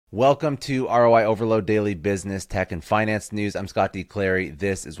Welcome to ROI Overload Daily Business, Tech, and Finance News. I'm Scott D. Clary.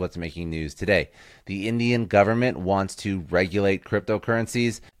 This is what's making news today. The Indian government wants to regulate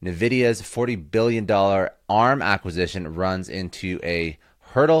cryptocurrencies. NVIDIA's $40 billion ARM acquisition runs into a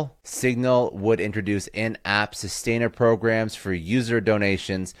hurdle. Signal would introduce in-app sustainer programs for user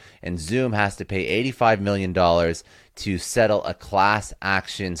donations, and Zoom has to pay $85 million to settle a class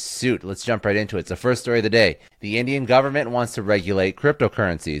action suit. Let's jump right into it. It's the first story of the day. The Indian government wants to regulate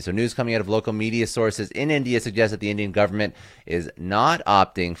cryptocurrencies. So news coming out of local media sources in India suggests that the Indian government is not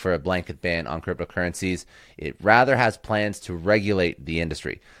opting for a blanket ban on cryptocurrencies. It rather has plans to regulate the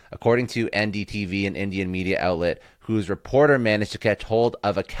industry. According to NDTV, an Indian media outlet whose reporter managed to catch hold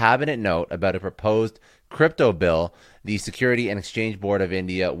of a cabinet note about a proposed crypto bill, the Security and Exchange Board of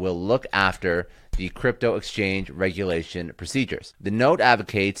India will look after the crypto exchange regulation procedures. The note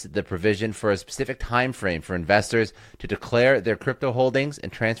advocates the provision for a specific time frame for investors to declare their crypto holdings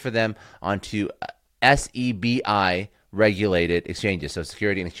and transfer them onto SEBI regulated exchanges, so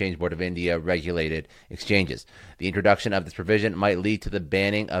Security and Exchange Board of India regulated exchanges. The introduction of this provision might lead to the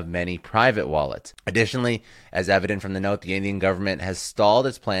banning of many private wallets. Additionally, as evident from the note, the Indian government has stalled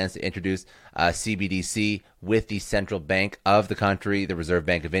its plans to introduce CBDC with the central bank of the country, the Reserve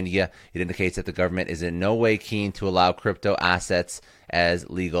Bank of India. It indicates that the government is in no way keen to allow crypto assets as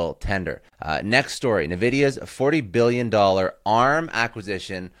legal tender. Next story, NVIDIA's $40 billion ARM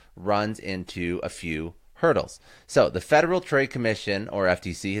acquisition runs into a few hurdles. So the Federal Trade Commission, or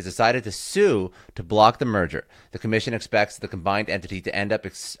FTC, has decided to sue to block the merger. The commission expects the combined entity to end up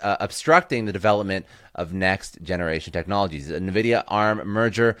obstructing the development of next generation technologies. The NVIDIA ARM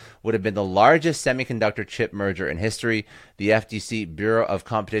merger would have been the largest semiconductor chip merger in history. The FTC Bureau of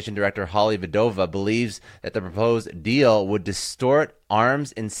Competition Director Holly Vidova believes that the proposed deal would distort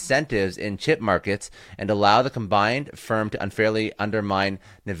ARM's incentives in chip markets and allow the combined firm to unfairly undermine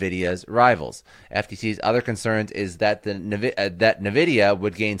NVIDIA's rivals. FTC's other concerns is that NVIDIA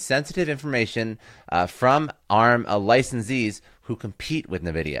would gain sensitive information from ARM licensees who compete with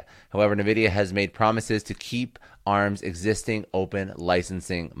NVIDIA. However, NVIDIA has made promises to keep ARM's existing open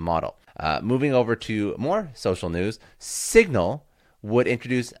licensing model. Moving over to more social news, Signal would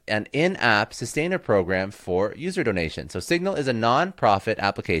introduce an in-app sustainer program for user donation. So Signal is a non-profit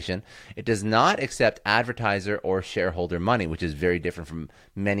application. It does not accept advertiser or shareholder money, which is very different from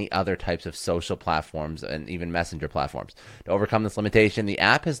many other types of social platforms and even messenger platforms. To overcome this limitation, the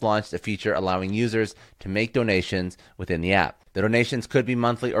app has launched a feature allowing users to make donations within the app. The donations could be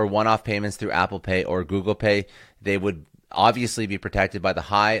monthly or one-off payments through Apple Pay or Google Pay. They would obviously be protected by the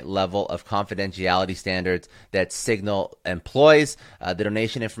high level of confidentiality standards that Signal employs. The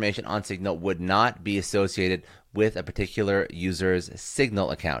donation information on Signal would not be associated with a particular user's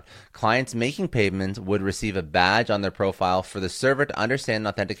Signal account. Clients making payments would receive a badge on their profile for the server to understand and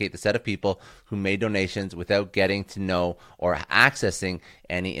authenticate the set of people who made donations without getting to know or accessing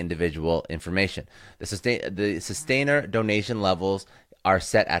any individual information. The sustainer donation levels are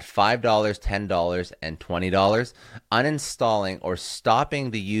set at $5, $10, and $20. Uninstalling or stopping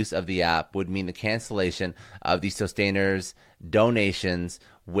the use of the app would mean the cancellation of the sustainer's donations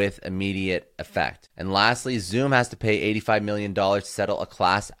with immediate effect. And lastly, Zoom has to pay $85 million to settle a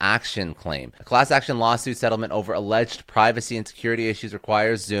class action claim. A class action lawsuit settlement over alleged privacy and security issues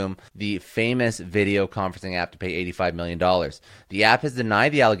requires Zoom, the famous video conferencing app, to pay $85 million. The app has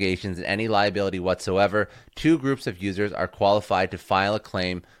denied the allegations and any liability whatsoever. Two groups of users are qualified to file a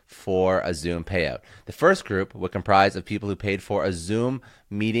claim for a Zoom payout. The first group would comprise of people who paid for a Zoom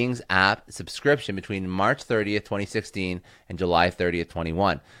Meetings app subscription between March 30th, 2016 and July 30th,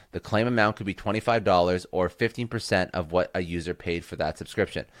 21. The claim amount could be $25 or 15% of what a user paid for that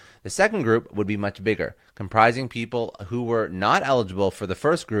subscription. The second group would be much bigger, comprising people who were not eligible for the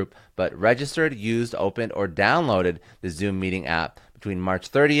first group but registered, used, opened, or downloaded the Zoom Meeting app between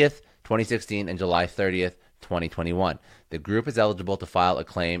March 30th, 2016 and July 30th, 2021. The group is eligible to file a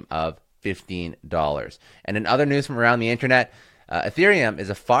claim of $15. And in other news from around the internet, Ethereum is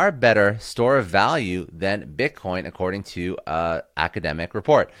a far better store of value than Bitcoin, according to an academic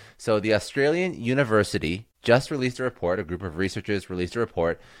report. So the Australian University just released a report, a group of researchers released a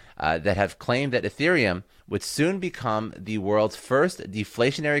report that have claimed that Ethereum would soon become the world's first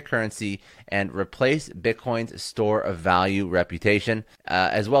deflationary currency and replace Bitcoin's store of value reputation.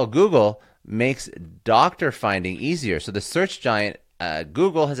 As well, Google makes doctor finding easier. So the search giant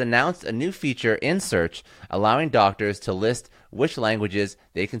Google has announced a new feature in search allowing doctors to list which languages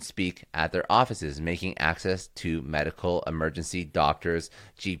they can speak at their offices, making access to medical emergency doctors,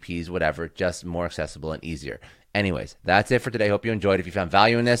 GPs, whatever, just more accessible and easier. Anyways, that's it for today. Hope you enjoyed. If you found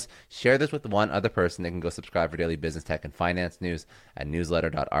value in this, share this with one other person. They can go subscribe for daily business, tech, and finance news at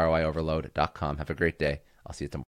newsletter.roioverload.com. Have a great day. I'll see you tomorrow.